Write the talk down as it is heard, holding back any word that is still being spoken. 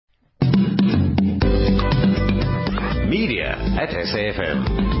at SAFM.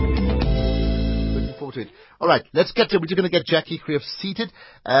 Looking forward to it. All right, we're going to get Jacque Greef seated.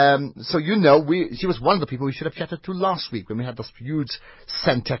 So she was one of the people we should have chatted to last week when we had this huge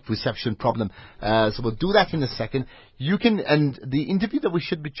Centec reception problem. So we'll do that in a second. And the interview that we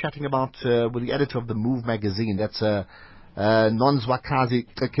should be chatting about with the editor of the Move magazine, that's Nonzwakazi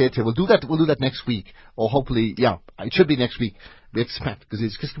Kakete. We'll do that next week, or hopefully, it should be next week. We expect, because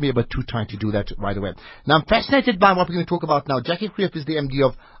it's just going to be about too tight to do that right away. Now, I'm fascinated by what we're going to talk about now. Jacque Greef is the MD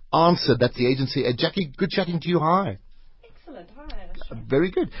of Answer, that's the agency. Jacque, good chatting to you. Hi. Excellent. Hi, Ashraf.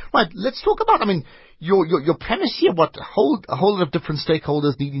 Very good. Right, let's talk about, your premise here, a whole lot of different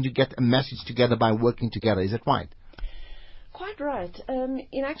stakeholders needing to get a message together by working together. Is that right? Quite right.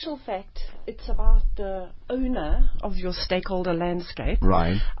 In actual fact, it's about the owner of your stakeholder landscape.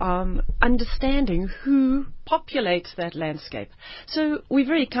 Right. Understanding who populates that landscape. So we're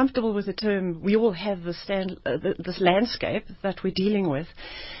very comfortable with the term, we all have this landscape that we're dealing with.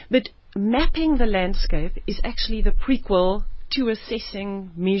 But mapping the landscape is actually the prequel to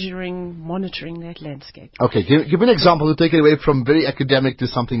assessing, measuring, monitoring that landscape. Okay, give me an example to take it away from very academic to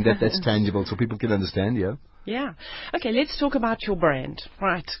something that's tangible so people can understand, yeah? Yeah. Okay, let's talk about your brand.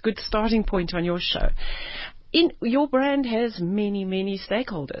 Right, good starting point on your show. Your brand has many, many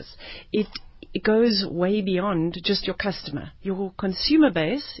stakeholders. It goes way beyond just your customer. Your consumer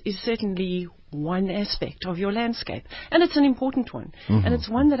base is certainly one aspect of your landscape, and it's an important one. Mm-hmm. And it's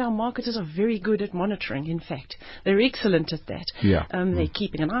one that our marketers are very good at monitoring. In fact, they're excellent at that. Yeah. They're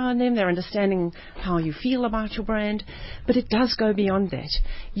keeping an eye on them. They're understanding how you feel about your brand. But it does go beyond that.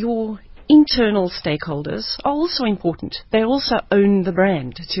 Your internal stakeholders are also important. They also own the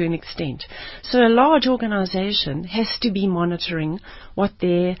brand to an extent. So a large organization has to be monitoring what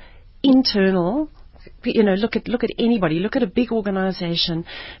their internal, look at anybody, look at a big organization,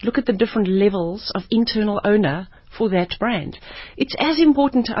 look at the different levels of internal owner for that brand. It's as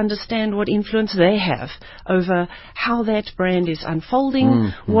important to understand what influence they have over how that brand is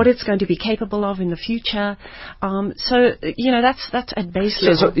unfolding, what it's going to be capable of in the future. That's at base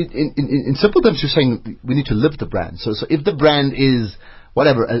level. So in simple terms, you're saying we need to live the brand. So if the brand is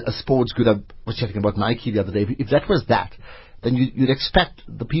whatever, a sports good, I was chatting about Nike the other day, if that was that, then you'd expect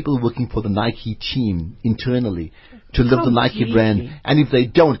the people working for the Nike team internally to live the Nike brand. And if they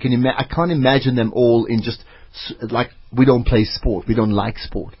don't, I can't imagine them all in just like, we don't play sport, we don't like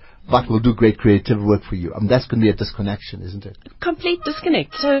sport, but we'll do great creative work for you. That's going to be a disconnection, isn't it? Complete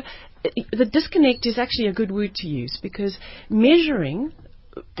disconnect. So the disconnect is actually a good word to use, because measuring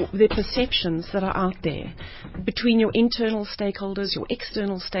the perceptions that are out there between your internal stakeholders, your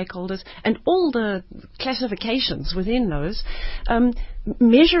external stakeholders, and all the classifications within those,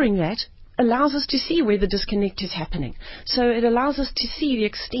 measuring that allows us to see where the disconnect is happening. So it allows us to see the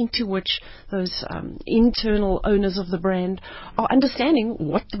extent to which those internal owners of the brand are understanding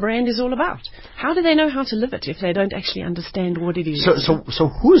what the brand is all about. How do they know how to live it if they don't actually understand what it is? So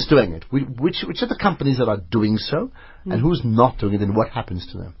who's doing it? Which are the companies that are doing so, and who's not doing it, and what happens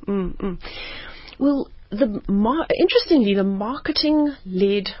to them? Well, interestingly, the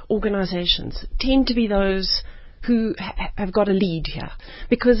marketing-led organizations tend to be those who have got a lead here,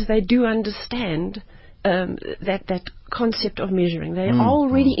 because they do understand that concept of measuring. They are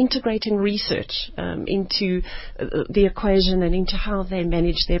already integrating research into the equation and into how they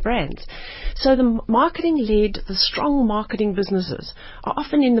manage their brands. So the marketing-led, the strong marketing businesses are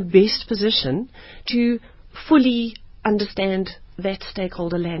often in the best position to fully understand that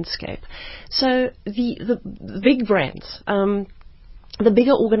stakeholder landscape. So the big brands, the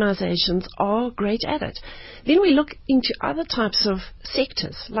bigger organizations are great at it. Then we look into other types of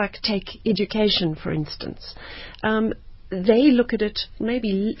sectors, like take education, for instance. They look at it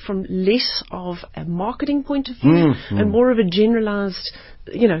maybe from less of a marketing point of view and more of a generalized,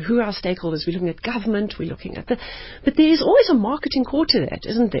 who are our stakeholders. We're looking at government, we're looking at but there's always a marketing core to that,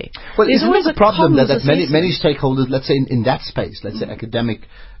 isn't there? Well, there's always a problem that many stakeholders, let's say in that space, let's say academic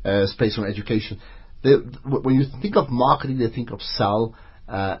space or education, when you think of marketing, they think of sell,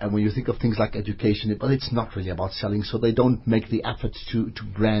 and when you think of things like education, it's not really about selling, so they don't make the effort to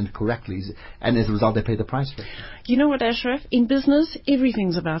brand correctly, and as a result, they pay the price for it. You know what, Ashraf? In business,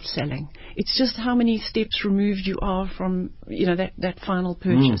 everything's about selling. It's just how many steps removed you are from, that final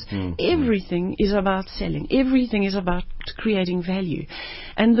purchase. Everything is about selling. Everything is about creating value.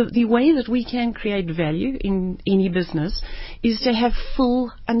 And the way that we can create value in any business is to have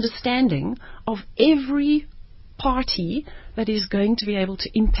full understanding of every party that is going to be able to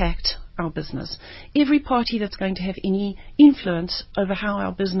impact our business. Every party that's going to have any influence over how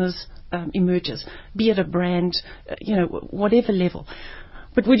our business emerges, be it a brand, whatever level.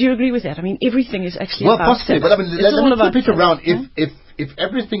 But would you agree with that? I mean, everything is actually well, about possibly, selling. but I mean, It's let all me about flip it selling. around. If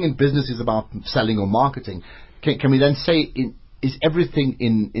everything in business is about selling or marketing, can we then say is everything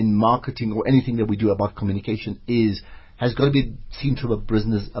in marketing or anything that we do about communication has got to be seen through a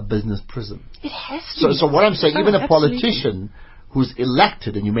business prism? It has to be. So what I'm saying, even a absolutely. politician who's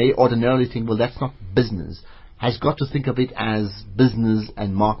elected, and you may ordinarily think, well, that's not business, has got to think of it as business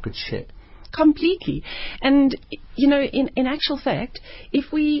and market share. Completely. And, you know, in actual fact,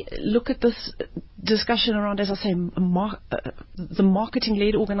 if we look at this discussion around, as I say, the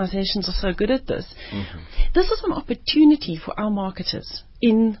marketing-led organizations are so good at this, this is an opportunity for our marketers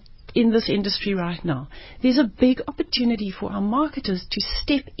in this industry right now. There's a big opportunity for our marketers to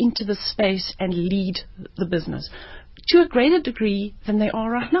step into the space and lead the business to a greater degree than they are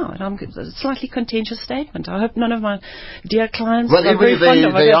right now. And it's a slightly contentious statement. I hope none of my dear clients are very fond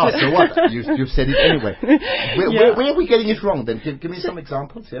of it. They are, so what? You've said it anyway. Where are we getting it wrong then? Give me some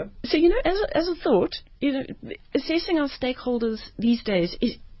examples, yeah? So, you know, as a thought, you know, assessing our stakeholders these days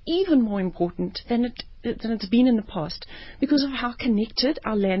is even more important than it's been in the past, because of how connected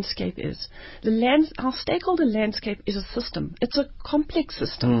our landscape is. Our stakeholder landscape is a system. It's a complex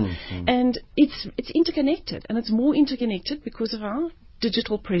system, and it's interconnected, and it's more interconnected because of our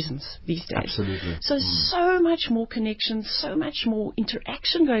digital presence these days. Absolutely. So much more connection, so much more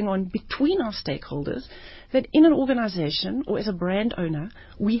interaction going on between our stakeholders, that in an organization or as a brand owner,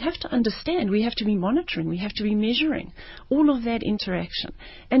 we have to understand, we have to be monitoring, we have to be measuring all of that interaction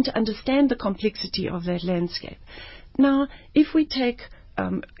and to understand the complexity of that landscape. Now, if we take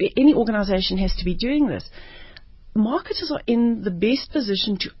any organization has to be doing this, marketers are in the best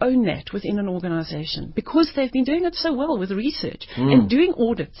position to own that within an organization because they've been doing it so well with research and doing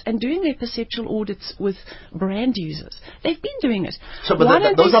audits and doing their perceptual audits with brand users. They've been doing it. So, but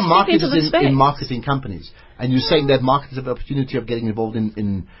those are marketers in marketing companies. And you're saying that marketers have the opportunity of getting involved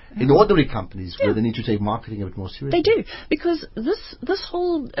in ordinary companies where they need to take marketing a bit more seriously. They do, because this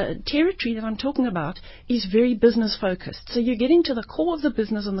whole territory that I'm talking about is very business focused. So you're getting to the core of the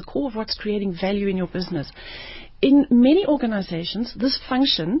business and the core of what's creating value in your business. In many organizations, this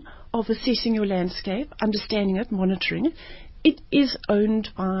function of assessing your landscape, understanding it, monitoring it, it is owned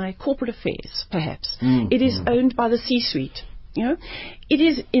by corporate affairs, perhaps. It is owned by the C-suite. You know, it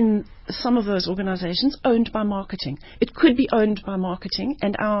is in some of those organizations owned by marketing. It could be owned by marketing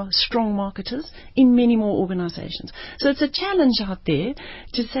and our strong marketers in many more organizations. So it's a challenge out there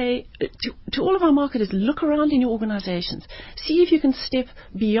to say to all of our marketers, look around in your organizations, see if you can step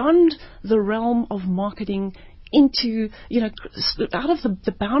beyond the realm of marketing into, you know, out of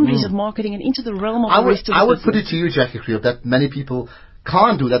the boundaries of marketing and into the realm of the rest of the business. I would put it to you, Jacque, that many people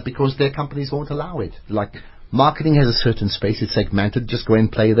can't do that because their companies won't allow it. Like, marketing has a certain space, it's segmented, just go and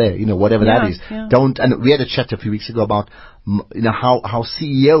play there, you know, whatever that is. Yeah. And we had a chat a few weeks ago about, you know, how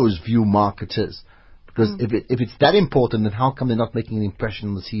CEOs view marketers. Because if it's that important, then how come they're not making an impression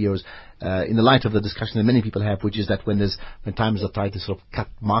on the CEOs in the light of the discussion that many people have, which is that when times are tight, they sort of cut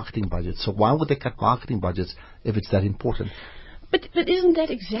marketing budgets. So why would they cut marketing budgets if it's that important? But isn't that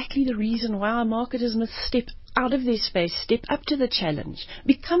exactly the reason why our marketers must step out of their space, step up to the challenge,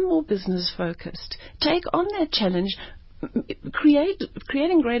 become more business focused, take on that challenge?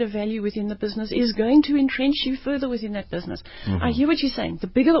 Creating greater value within the business is going to entrench you further within that business. I hear what you're saying. The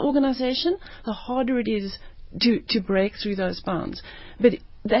bigger the organization, the harder it is to break through those bounds. But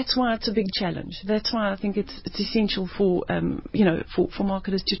that's why it's a big challenge. That's why I think it's essential for for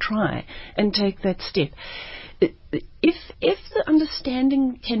marketers to try and take that step. If the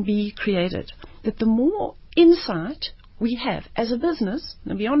understanding can be created that the more insight we have as a business,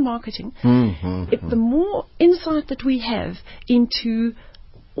 and beyond marketing, if the more insight that we have into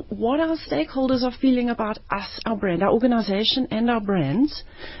what our stakeholders are feeling about us, our brand, our organization and our brands,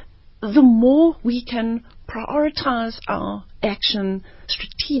 the more we can prioritize our action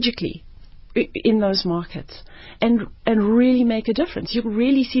strategically in those markets and really make a difference. You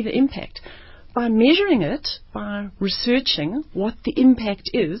really see the impact. By measuring it, by researching what the impact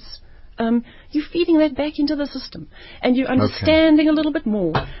is, you're feeding that back into the system, and you're understanding a little bit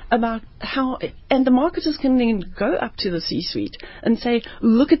more about how, and the marketers can then go up to the C-suite and say,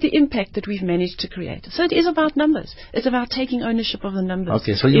 look at the impact that we've managed to create. So it is about numbers. It's about taking ownership of the numbers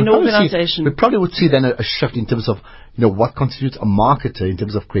in organization. We probably would see then a shift in terms of, you know, what constitutes a marketer in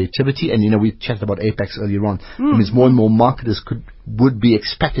terms of creativity. And, you know, we chatted about Apex earlier on. It means more and more marketers would be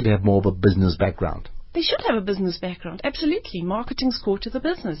expected to have more of a business background. They should have a business background, absolutely. Marketing's core to the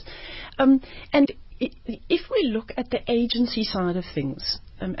business. And if we look at the agency side of things,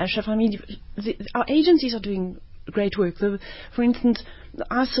 Ashraf, I mean, our agencies are doing great work. For instance,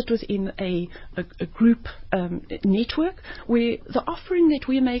 I sit within a group network where the offering that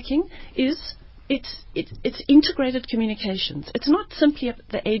we're making is it's integrated communications. It's not simply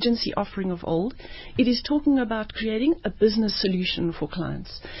the agency offering of old. It is talking about creating a business solution for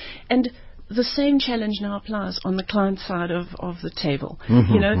clients. And the same challenge now applies on the client side of the table.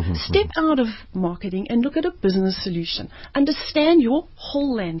 Step out of marketing and look at a business solution. Understand your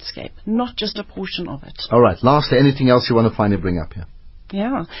whole landscape, not just a portion of it. All right. Lastly, anything else you want to finally bring up here?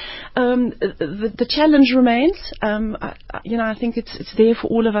 Yeah, the challenge remains. I think it's there for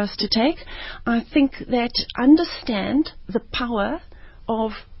all of us to take. I think that understand the power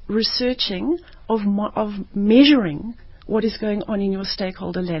of researching, of measuring what is going on in your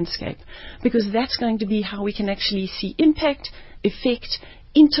stakeholder landscape, because that's going to be how we can actually see impact, effect,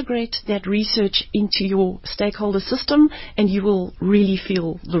 integrate that research into your stakeholder system, and you will really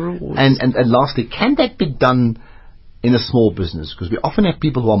feel the rewards. And lastly, can that be done in a small business? Because we often have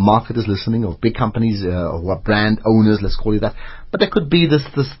people who are marketers listening, or big companies, or who are brand owners, let's call it that. But there could be this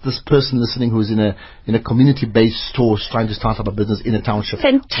person listening who's in a community-based store trying to start up a business in a township.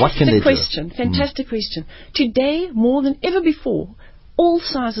 What can they do? Fantastic question. Today, more than ever before, all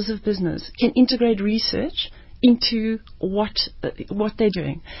sizes of business can integrate research into what they're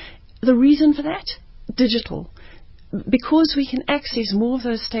doing. The reason for that? Digital. Because we can access more of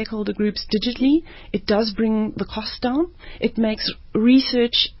those stakeholder groups digitally, it does bring the cost down. It makes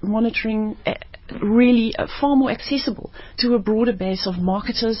research monitoring really far more accessible to a broader base of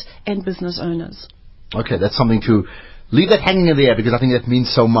marketers and business owners. Okay, that's something to leave that hanging in the air, because I think that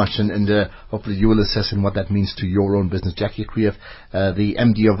means so much, and hopefully you will assess in what that means to your own business. Jacque, Greef, the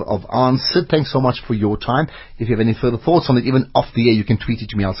MD of Sid, thanks so much for your time. If you have any further thoughts on it, even off the air, you can tweet it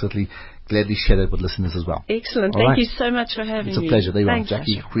to me. I'll certainly gladly share it with listeners as well. Excellent. Thank you so much for having me. It's a pleasure. There you are, Jacque,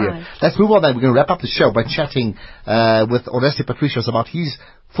 Greef. Let's move on then. We're going to wrap up the show by chatting with Oreste Patricios about his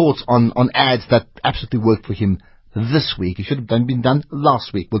thoughts on ads that absolutely worked for him this week. It should have been done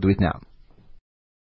last week. We'll do it now.